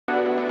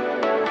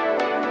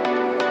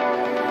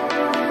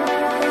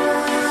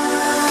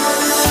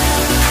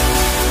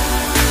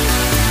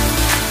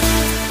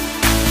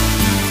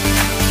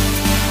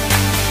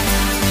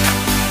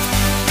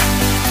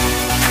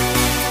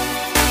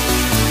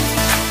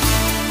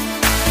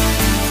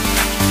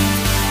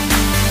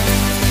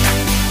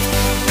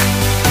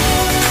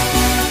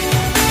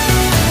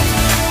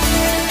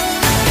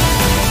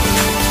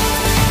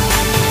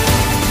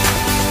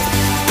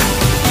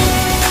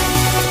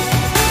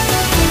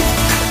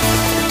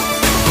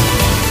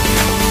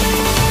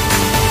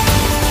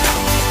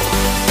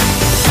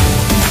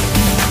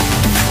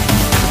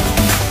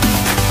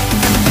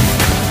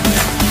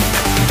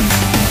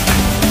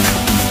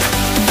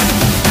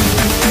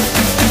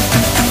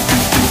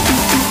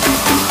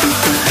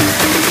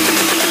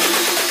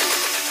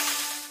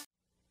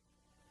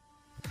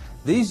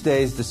These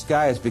days, the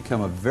sky has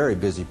become a very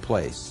busy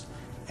place,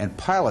 and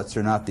pilots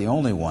are not the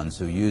only ones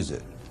who use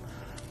it.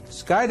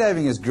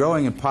 Skydiving is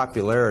growing in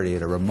popularity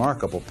at a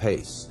remarkable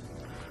pace.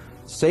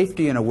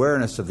 Safety and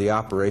awareness of the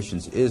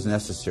operations is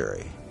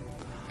necessary.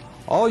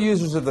 All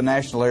users of the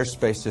National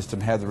Airspace System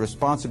have the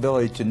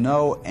responsibility to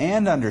know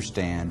and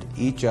understand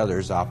each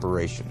other's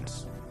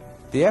operations.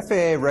 The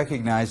FAA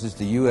recognizes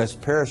the U.S.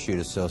 Parachute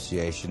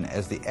Association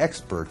as the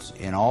experts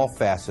in all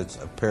facets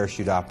of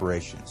parachute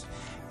operations,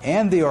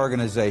 and the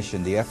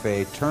organization the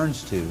FAA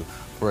turns to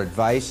for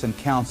advice and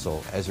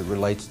counsel as it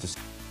relates to.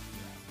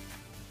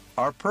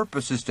 Our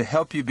purpose is to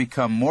help you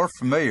become more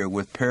familiar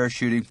with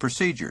parachuting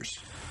procedures.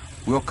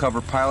 We'll cover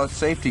pilot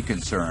safety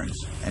concerns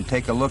and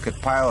take a look at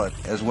pilot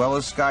as well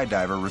as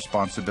skydiver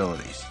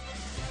responsibilities.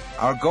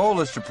 Our goal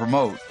is to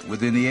promote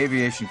within the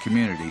aviation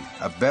community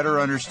a better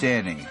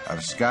understanding of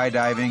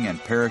skydiving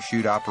and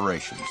parachute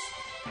operations.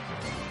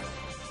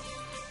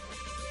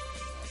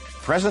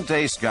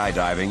 Present-day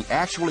skydiving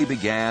actually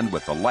began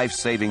with the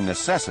life-saving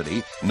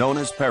necessity known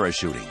as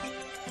parachuting.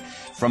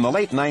 From the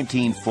late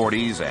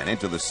 1940s and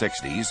into the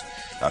 60s,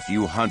 a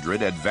few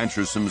hundred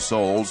adventuresome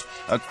souls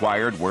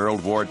acquired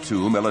World War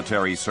II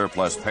military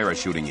surplus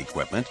parachuting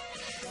equipment,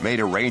 made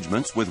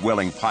arrangements with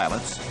willing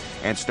pilots,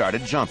 and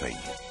started jumping.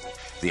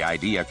 The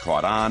idea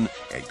caught on,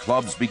 and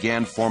clubs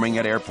began forming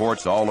at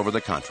airports all over the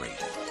country.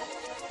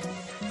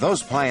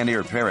 Those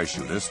pioneer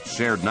parachutists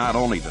shared not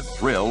only the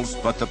thrills,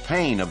 but the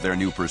pain of their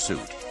new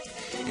pursuit.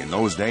 In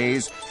those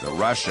days, the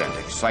rush and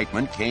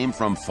excitement came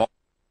from falling,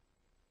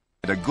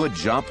 and a good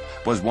jump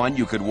was one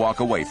you could walk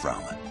away from.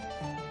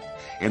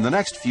 In the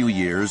next few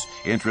years,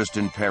 interest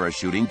in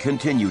parachuting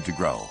continued to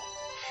grow.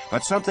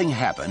 But something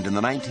happened in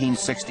the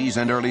 1960s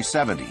and early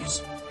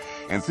 70s.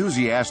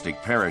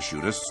 Enthusiastic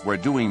parachutists were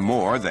doing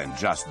more than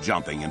just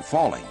jumping and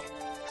falling.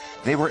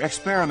 They were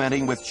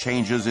experimenting with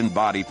changes in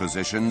body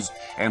positions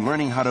and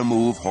learning how to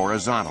move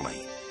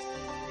horizontally.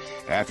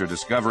 After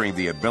discovering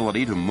the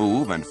ability to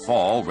move and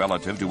fall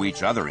relative to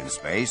each other in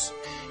space,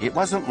 it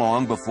wasn't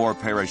long before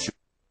parachutists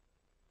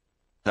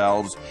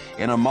themselves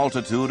in a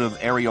multitude of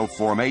aerial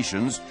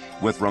formations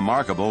with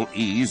remarkable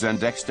ease and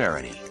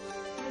dexterity.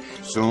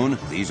 Soon,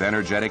 these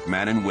energetic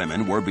men and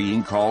women were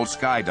being called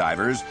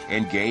skydivers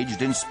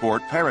engaged in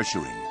sport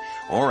parachuting,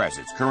 or as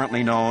it's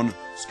currently known,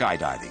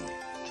 skydiving.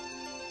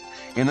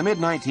 In the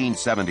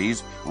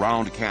mid-1970s,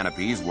 round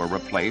canopies were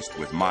replaced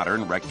with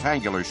modern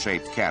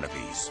rectangular-shaped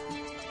canopies.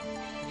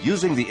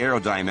 Using the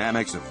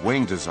aerodynamics of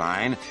wing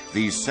design,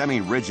 these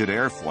semi-rigid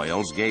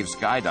airfoils gave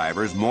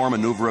skydivers more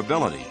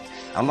maneuverability,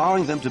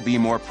 allowing them to be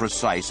more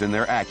precise in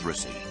their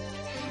accuracy.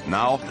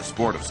 Now, the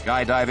sport of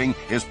skydiving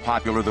is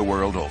popular the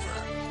world over.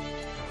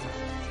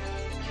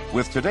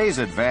 With today's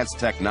advanced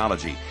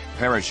technology,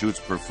 parachutes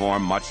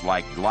perform much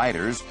like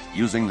gliders,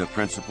 using the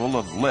principle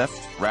of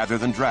lift rather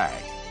than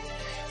drag.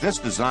 This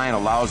design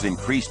allows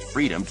increased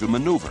freedom to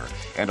maneuver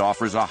and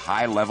offers a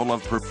high level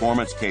of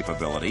performance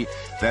capability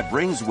that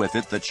brings with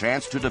it the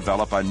chance to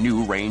develop a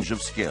new range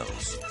of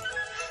skills.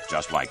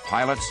 Just like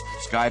pilots,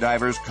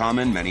 skydivers come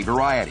in many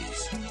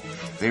varieties.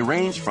 They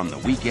range from the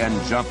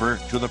weekend jumper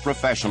to the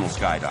professional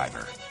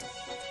skydiver.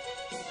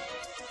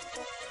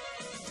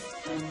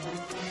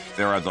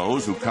 There are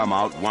those who come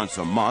out once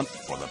a month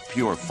for the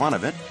pure fun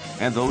of it,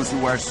 and those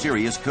who are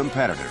serious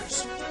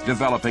competitors,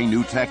 developing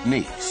new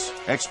techniques,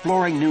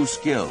 exploring new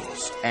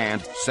skills,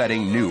 and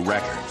setting new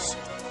records.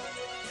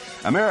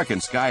 American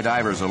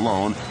skydivers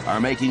alone are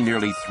making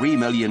nearly 3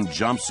 million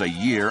jumps a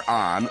year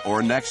on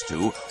or next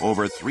to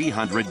over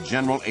 300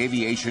 general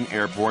aviation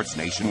airports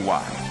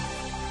nationwide.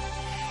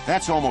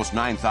 That's almost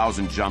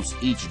 9,000 jumps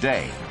each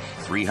day,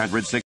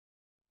 360.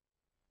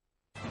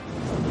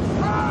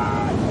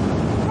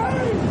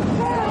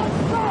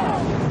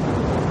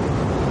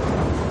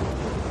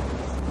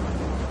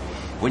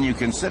 When you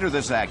consider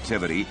this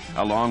activity,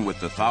 along with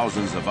the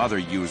thousands of other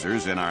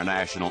users in our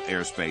national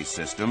airspace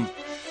system,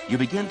 you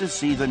begin to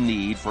see the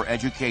need for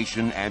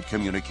education and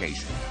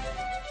communication.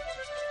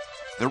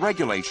 The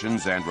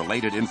regulations and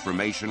related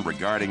information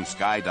regarding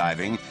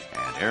skydiving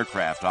and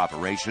aircraft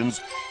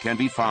operations can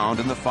be found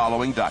in the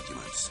following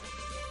documents.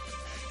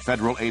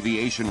 Federal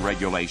Aviation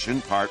Regulation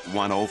Part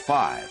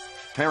 105,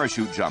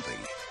 Parachute Jumping.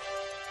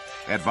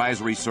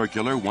 Advisory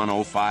Circular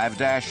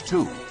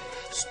 105-2,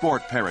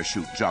 Sport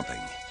Parachute Jumping.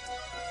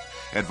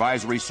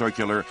 Advisory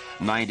Circular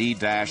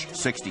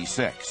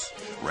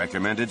 90-66,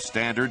 Recommended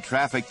Standard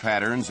Traffic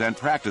Patterns and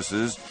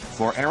Practices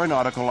for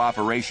Aeronautical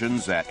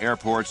Operations at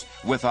Airports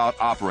Without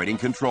Operating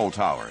Control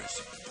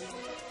Towers.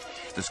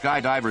 The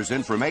Skydiver's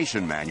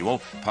Information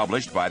Manual,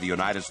 published by the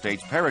United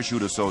States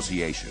Parachute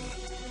Association.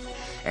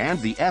 And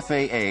the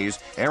FAA's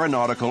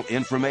Aeronautical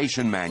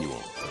Information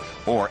Manual,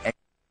 or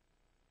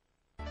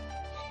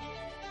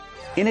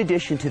In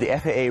addition to the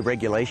FAA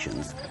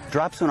regulations,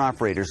 drop zone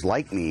operators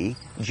like me,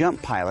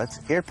 jump pilots,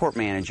 airport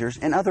managers,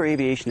 and other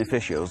aviation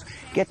officials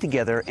get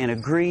together and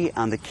agree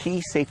on the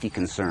key safety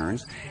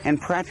concerns and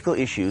practical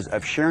issues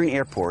of sharing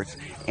airports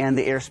and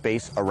the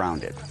airspace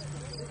around it.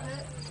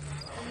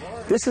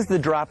 This is the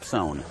drop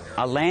zone,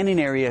 a landing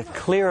area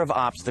clear of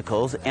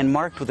obstacles and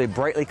marked with a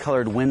brightly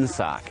colored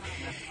windsock.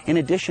 In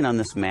addition, on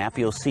this map,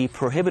 you'll see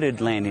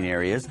prohibited landing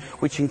areas,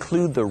 which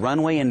include the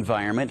runway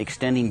environment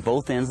extending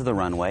both ends of the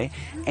runway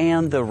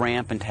and the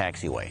ramp and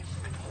taxiway.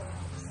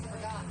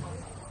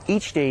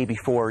 Each day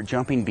before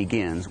jumping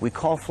begins, we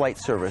call flight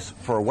service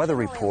for a weather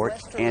report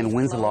and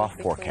winds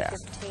aloft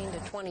forecast. 15 to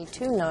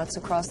 22 knots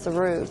across the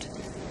route.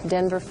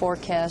 Denver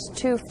forecast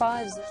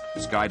 25.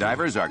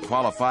 Skydivers are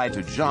qualified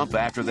to jump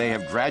after they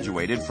have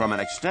graduated from an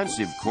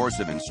extensive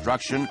course of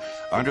instruction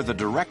under the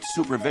direct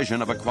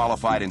supervision of a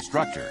qualified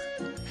instructor.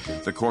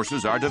 The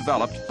courses are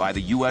developed by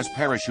the U.S.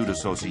 Parachute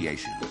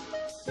Association.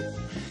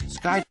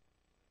 Skydivers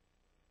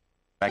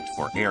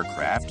for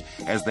aircraft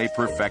as they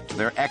perfect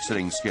their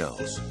exiting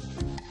skills.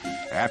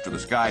 After the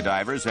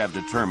skydivers have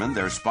determined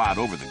their spot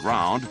over the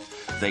ground,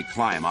 they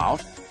climb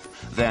out,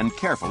 then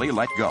carefully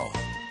let go.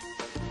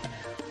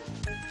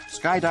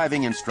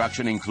 Skydiving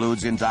instruction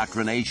includes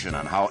indoctrination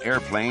on how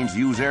airplanes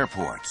use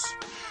airports,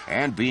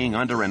 and being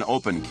under an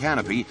open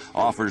canopy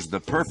offers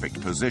the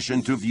perfect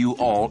position to view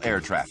all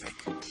air traffic.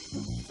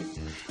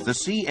 The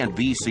C and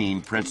B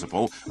scene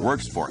principle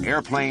works for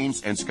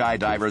airplanes and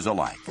skydivers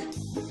alike.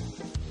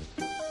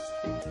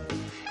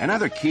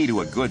 Another key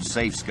to a good,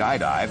 safe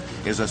skydive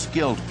is a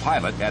skilled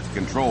pilot at the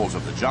controls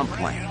of the jump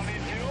plane.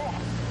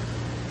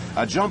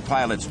 A jump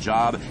pilot's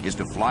job is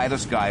to fly the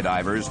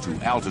skydivers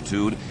to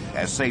altitude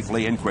as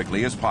safely and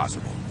quickly as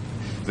possible.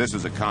 This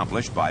is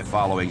accomplished by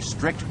following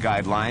strict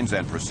guidelines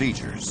and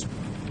procedures.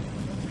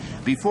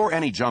 Before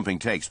any jumping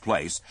takes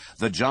place,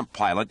 the jump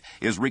pilot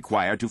is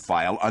required to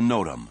file a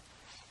NOTAM,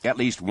 at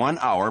least 1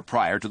 hour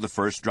prior to the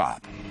first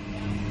drop.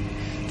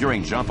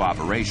 During jump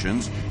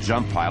operations,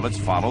 jump pilots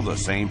follow the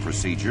same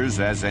procedures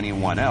as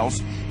anyone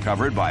else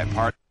covered by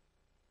Part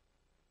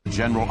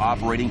General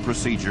Operating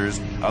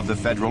Procedures of the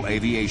Federal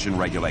Aviation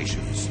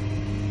Regulations.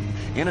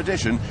 In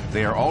addition,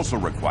 they are also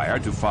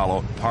required to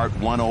follow Part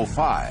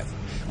 105,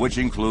 which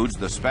includes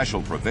the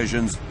special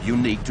provisions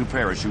unique to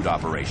parachute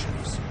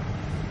operations.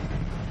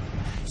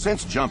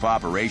 Since jump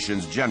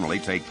operations generally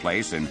take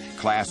place in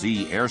Class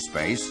E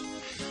airspace,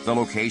 the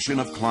location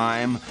of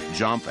climb,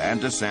 jump, and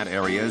descent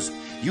areas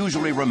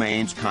usually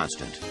remains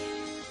constant.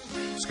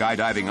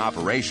 Skydiving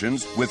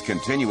operations with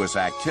continuous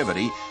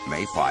activity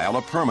may file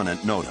a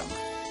permanent NOTAM.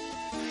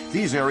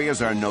 These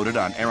areas are noted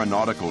on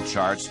aeronautical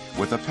charts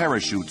with a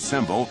parachute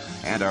symbol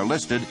and are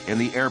listed in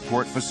the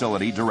airport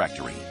facility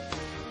directory.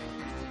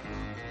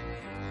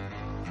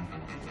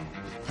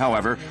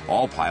 However,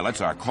 all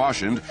pilots are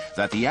cautioned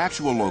that the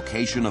actual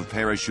location of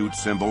parachute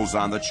symbols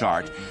on the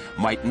chart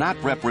might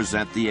not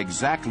represent the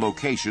exact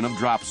location of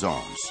drop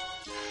zones.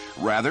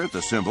 Rather,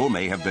 the symbol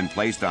may have been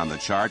placed on the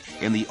chart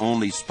in the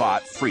only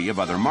spot free of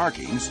other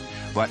markings,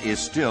 but is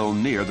still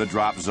near the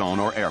drop zone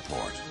or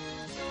airport.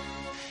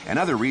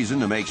 Another reason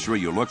to make sure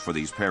you look for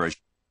these parachutes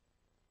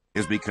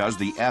is because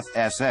the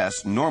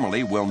FSS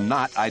normally will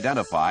not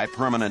identify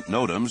permanent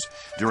NOTAMs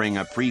during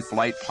a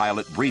pre-flight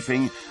pilot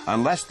briefing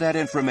unless that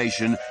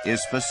information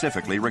is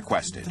specifically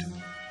requested.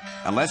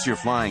 Unless you're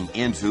flying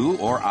into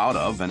or out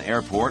of an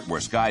airport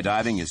where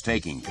skydiving is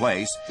taking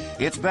place,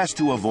 it's best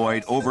to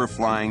avoid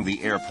overflying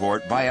the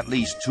airport by at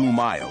least 2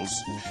 miles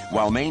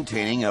while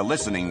maintaining a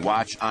listening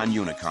watch on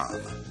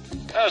Unicom.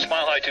 That was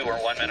Mile High 2,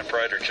 we're 1 minute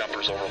prior to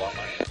jumpers over Long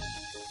Night.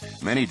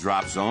 Many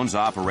drop zones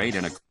operate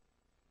in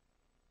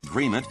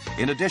agreement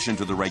in addition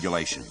to the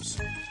regulations.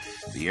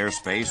 The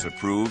airspace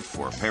approved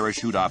for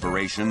parachute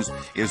operations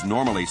is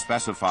normally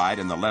specified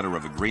in the letter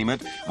of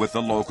agreement with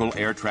the local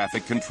air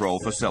traffic control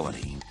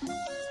facility.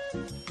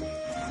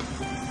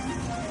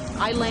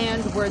 I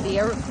land where the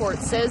airport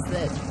says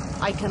that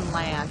I can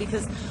land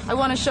because I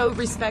want to show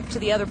respect to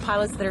the other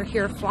pilots that are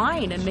here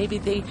flying, and maybe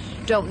they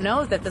don't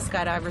know that the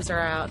skydivers are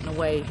out and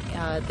away.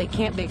 They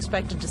can't be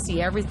expected to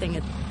see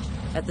everything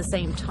at the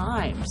same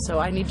time, so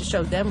I need to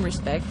show them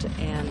respect,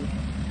 and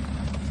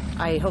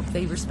I hope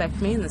they respect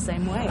me in the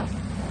same way.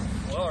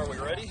 Well, are we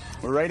ready?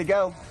 We're ready to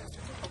go.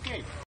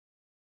 Okay.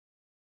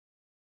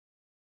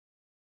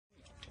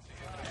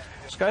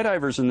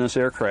 Skydivers in this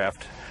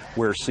aircraft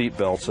wear seat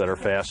belts that are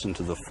fastened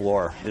to the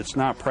floor. It's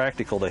not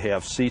practical to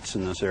have seats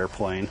in this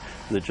airplane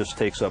that just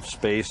takes up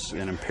space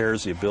and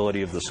impairs the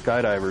ability of the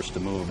skydivers to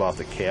move about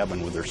the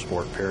cabin with their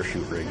sport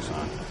parachute rigs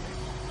on.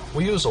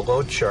 We use a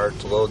load chart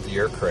to load the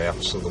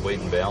aircraft so the weight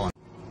and balance.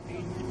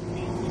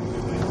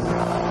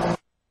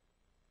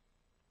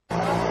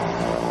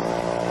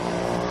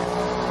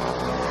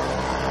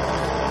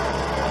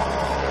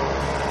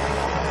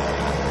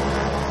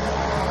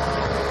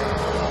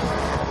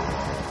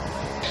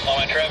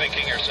 All in traffic,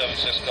 King Air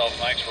 76 Golf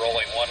Mike's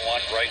rolling 11,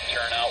 right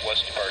turn out,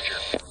 west departure.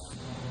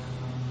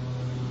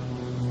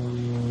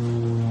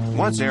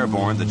 Once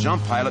airborne, the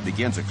jump pilot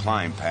begins a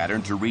climb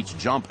pattern to reach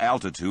jump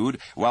altitude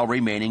while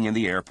remaining in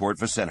the airport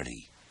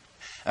vicinity.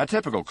 A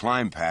typical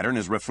climb pattern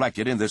is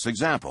reflected in this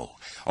example,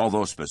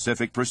 although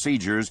specific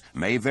procedures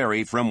may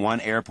vary from one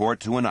airport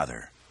to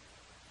another.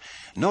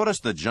 Notice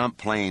the jump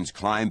plane's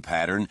climb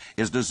pattern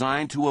is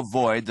designed to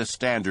avoid the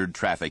standard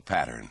traffic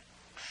pattern.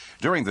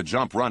 During the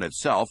jump run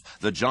itself,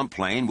 the jump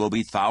plane will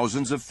be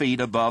thousands of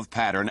feet above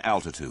pattern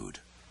altitude.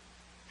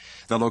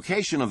 The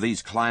location of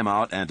these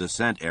climb-out and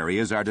descent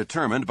areas are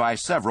determined by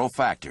several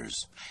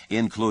factors,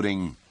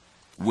 including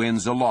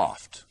winds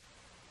aloft,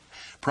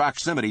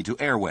 proximity to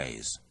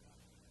airways,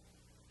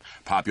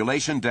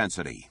 population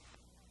density,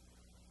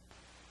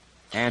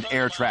 and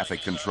air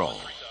traffic control.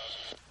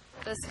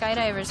 The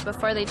skydivers,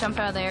 before they jump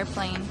out of the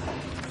airplane,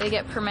 they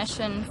get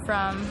permission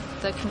from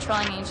the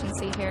controlling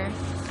agency here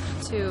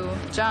to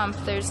jump.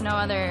 There's no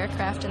other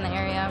aircraft in the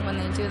area when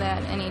they do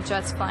that, any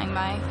jets flying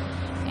by.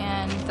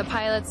 And the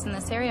pilots in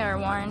this area are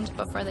warned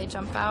before they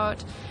jump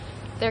out.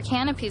 Their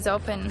canopies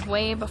open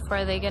way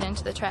before they get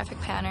into the traffic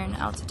pattern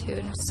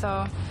altitude.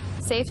 So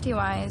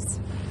safety-wise,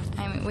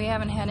 I mean, we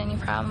haven't had any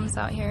problems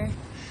out here.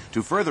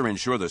 To further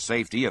ensure the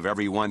safety of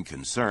everyone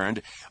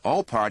concerned,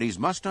 all parties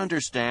must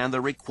understand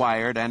the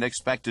required and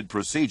expected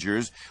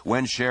procedures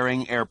when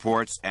sharing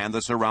airports and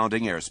the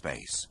surrounding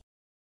airspace.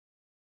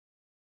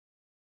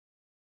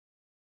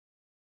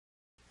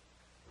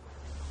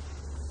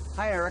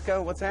 Hi,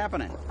 Erica. What's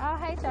happening? Oh,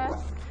 hi, Josh.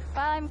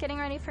 While I'm getting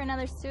ready for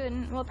another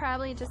student, we'll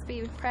probably just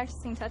be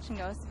practicing touch and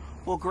goes.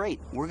 Well, great.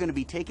 We're going to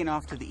be taking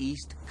off to the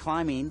east,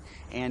 climbing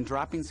and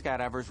dropping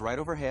skydivers right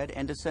overhead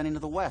and descending to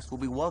the west. We'll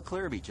be well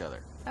clear of each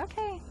other.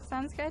 Okay,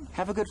 sounds good.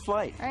 Have a good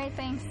flight. All right,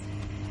 thanks.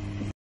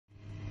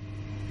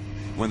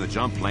 When the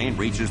jump plane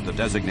reaches the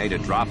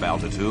designated drop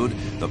altitude,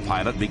 the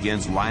pilot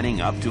begins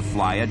lining up to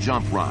fly a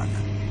jump run.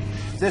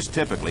 This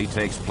typically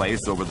takes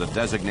place over the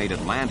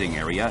designated landing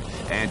area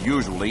and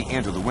usually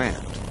into the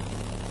wind.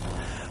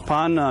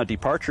 Upon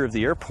departure of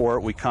the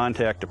airport, we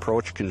contact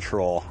approach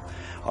control.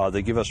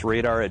 They give us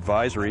radar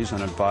advisories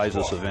and advise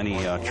us of any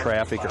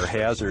traffic or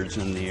hazards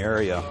in the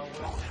area.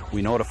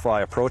 We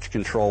notify approach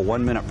control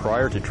 1 minute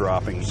prior to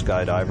dropping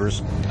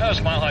skydivers.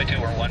 Mile High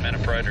 2, we're 1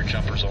 minute prior to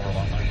jumpers over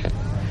Long Line.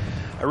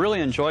 I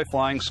really enjoy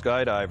flying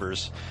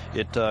skydivers.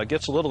 It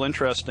gets a little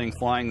interesting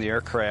flying the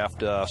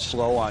aircraft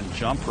slow on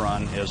jump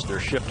run as they're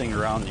shifting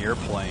around the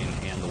airplane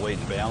and the weight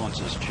and balance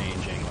is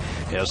changing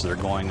as they're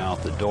going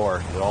out the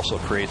door. It also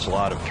creates a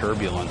lot of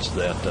turbulence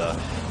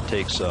that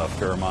takes a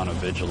fair amount of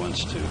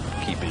vigilance to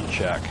keep in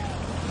check.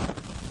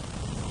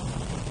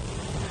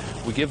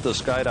 We give the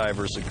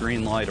skydivers a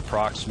green light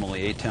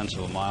approximately 0.8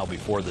 of a mile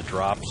before the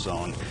drop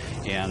zone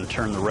and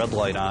turn the red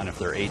light on if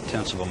they're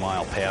 0.8 of a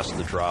mile past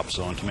the drop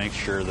zone to make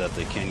sure that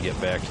they can get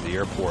back to the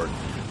airport.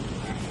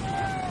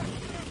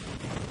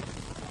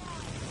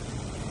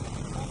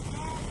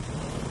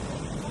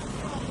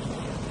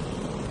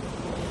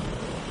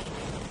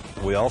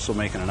 We also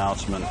make an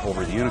announcement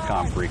over the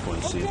Unicom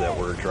frequency that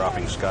we're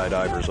dropping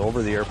skydivers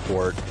over the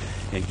airport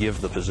and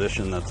give the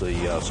position that the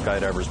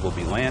skydivers will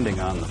be landing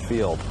on the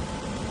field.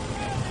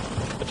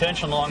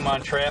 Attention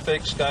Longmont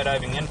traffic,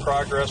 skydiving in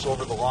progress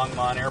over the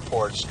Longmont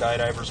Airport.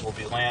 Skydivers will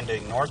be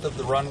landing north of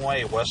the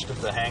runway, west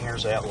of the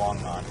hangars at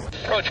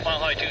Longmont. Approach Mile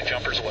High 2,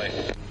 jumpers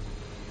away.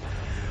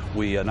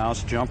 We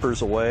announce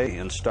jumpers away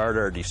and start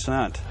our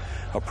descent.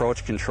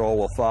 Approach control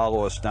will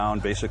follow us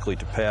down basically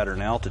to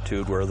pattern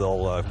altitude where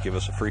they'll give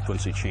us a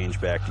frequency change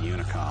back to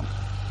Unicom.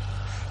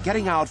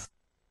 Getting out,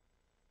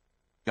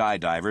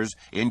 skydivers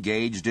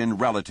engaged in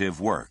relative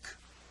work.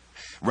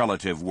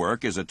 Relative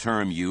work is a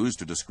term used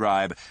to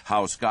describe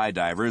how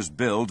skydivers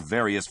build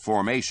various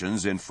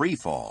formations in free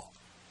fall.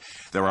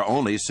 There are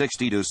only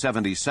 60 to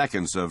 70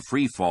 seconds of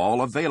free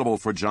fall available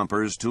for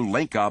jumpers to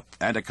link up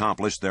and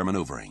accomplish their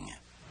maneuvering.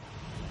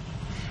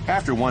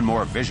 After one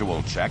more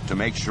visual check to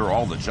make sure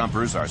all the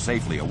jumpers are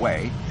safely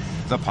away,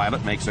 the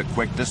pilot makes a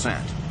quick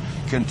descent,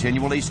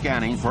 continually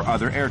scanning for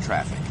other air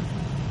traffic.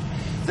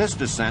 This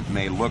descent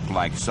may look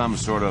like some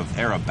sort of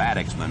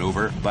aerobatics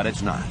maneuver, but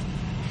it's not.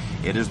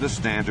 It is the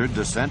standard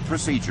descent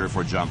procedure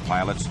for jump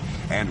pilots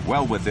and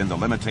well within the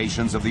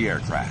limitations of the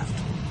aircraft.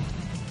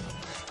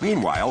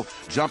 Meanwhile,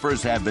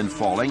 jumpers have been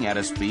falling at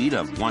a speed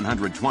of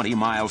 120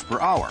 miles per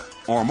hour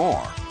or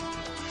more.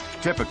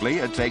 Typically,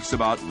 it takes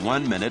about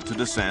 1 minute to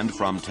descend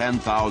from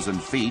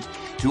 10,000 feet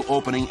to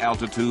opening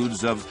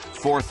altitudes of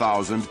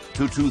 4,000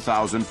 to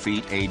 2,000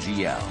 feet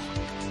AGL.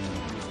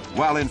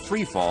 While in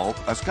free fall,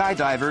 a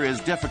skydiver is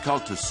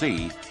difficult to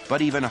see,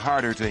 but even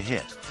harder to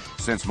hit,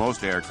 since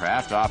most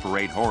aircraft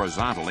operate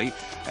horizontally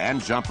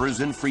and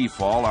jumpers in free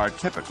fall are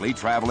typically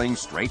traveling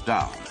straight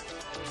down.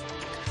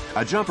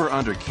 A jumper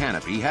under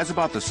canopy has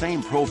about the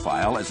same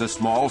profile as a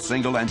small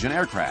single-engine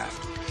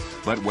aircraft.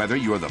 But whether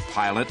you're the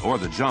pilot or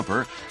the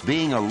jumper,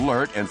 being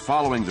alert and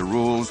following the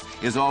rules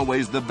is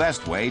always the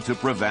best way to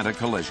prevent a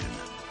collision.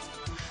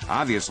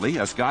 Obviously,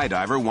 a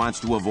skydiver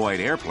wants to avoid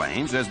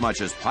airplanes as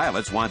much as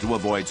pilots want to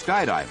avoid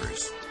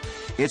skydivers.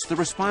 It's the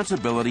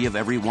responsibility of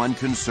everyone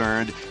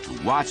concerned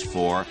to watch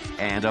for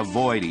and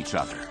avoid each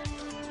other.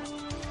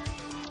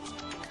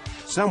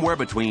 Somewhere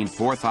between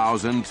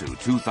 4,000 to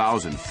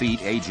 2,000 feet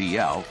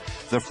AGL,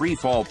 the free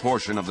fall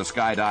portion of the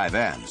skydive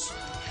ends.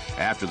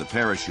 After the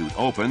parachute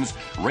opens,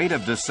 rate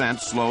of descent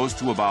slows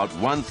to about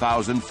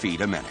 1,000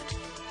 feet a minute.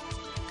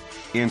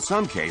 In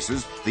some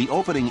cases, the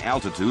opening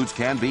altitudes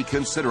can be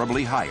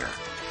considerably higher.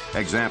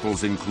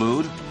 Examples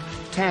include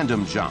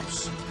tandem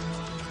jumps,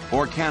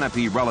 or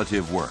canopy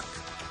relative work,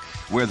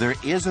 where there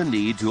is a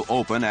need to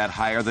open at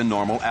higher than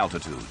normal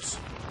altitudes.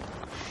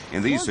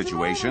 In these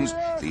situations,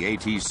 the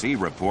ATC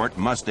report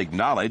must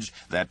acknowledge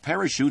that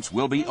parachutes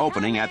will be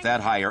opening at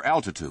that higher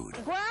altitude.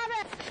 Grab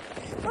it!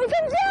 We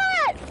can do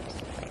it!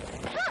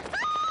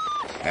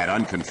 At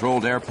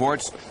uncontrolled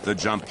airports, the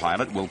jump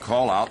pilot will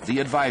call out the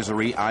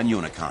advisory on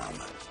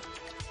Unicom.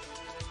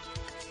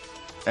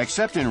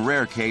 Except in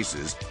rare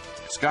cases,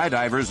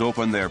 skydivers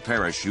open their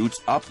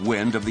parachutes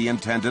upwind of the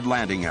intended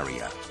landing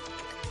area.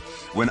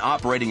 When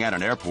operating at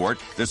an airport,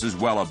 this is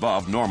well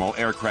above normal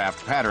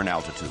aircraft pattern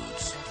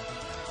altitudes.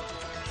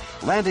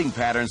 Landing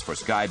patterns for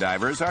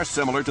skydivers are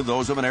similar to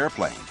those of an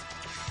airplane.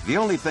 The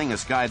only thing a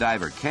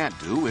skydiver can't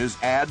do is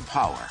add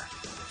power.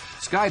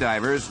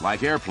 Skydivers,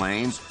 like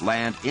airplanes,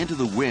 land into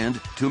the wind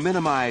to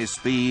minimize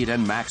speed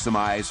and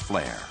maximize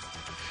flare.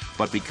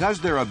 But because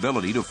their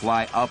ability to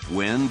fly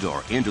upwind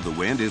or into the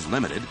wind is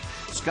limited,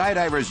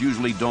 skydivers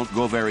usually don't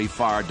go very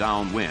far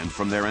downwind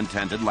from their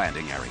intended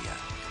landing area.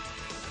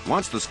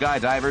 Once the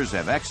skydivers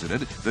have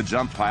exited, the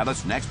jump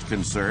pilot's next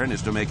concern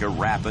is to make a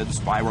rapid,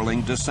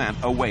 spiraling descent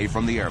away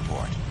from the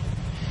airport.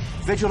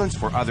 Vigilance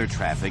for other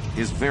traffic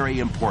is very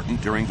important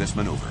during this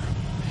maneuver.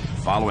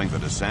 Following the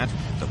descent,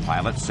 the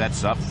pilot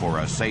sets up for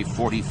a safe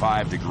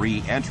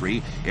 45-degree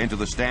entry into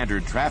the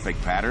standard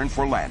traffic pattern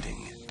for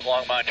landing.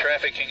 Longmont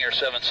traffic, King Air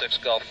 76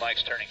 Golf,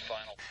 Mike's turning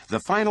final. The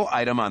final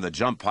item on the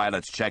jump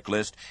pilot's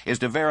checklist is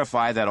to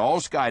verify that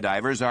all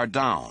skydivers are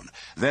down,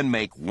 then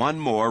make one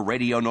more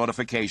radio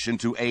notification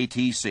to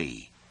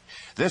ATC.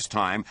 This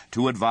time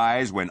to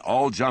advise when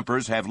all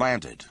jumpers have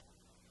landed.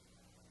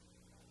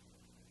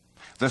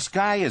 The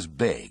sky is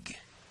big.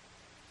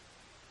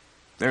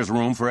 There's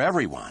room for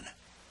everyone.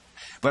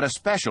 But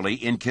especially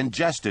in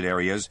congested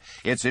areas,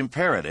 it's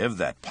imperative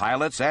that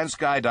pilots and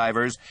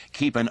skydivers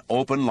keep an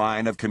open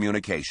line of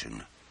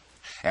communication.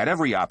 At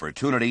every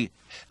opportunity,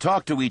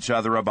 talk to each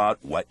other about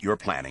what you're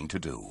planning to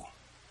do.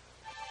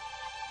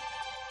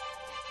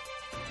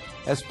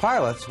 As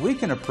pilots, we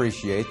can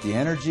appreciate the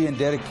energy and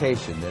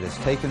dedication that has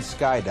taken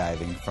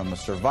skydiving from a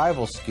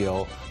survival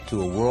skill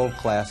to a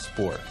world-class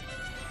sport.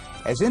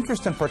 As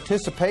interest and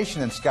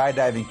participation in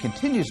skydiving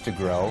continues to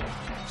grow,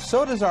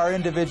 so does our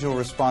individual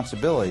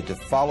responsibility to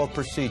follow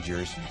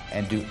procedures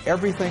and do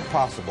everything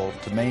possible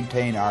to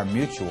maintain our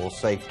mutual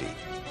safety.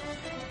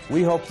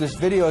 We hope this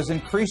video has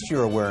increased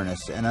your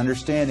awareness and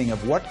understanding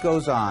of what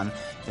goes on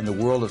in the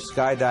world of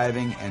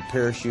skydiving and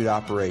parachute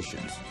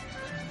operations.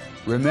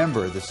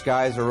 Remember, the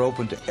skies are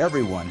open to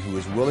everyone who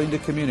is willing to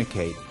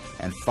communicate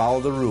and follow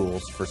the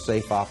rules for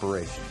safe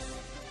operations.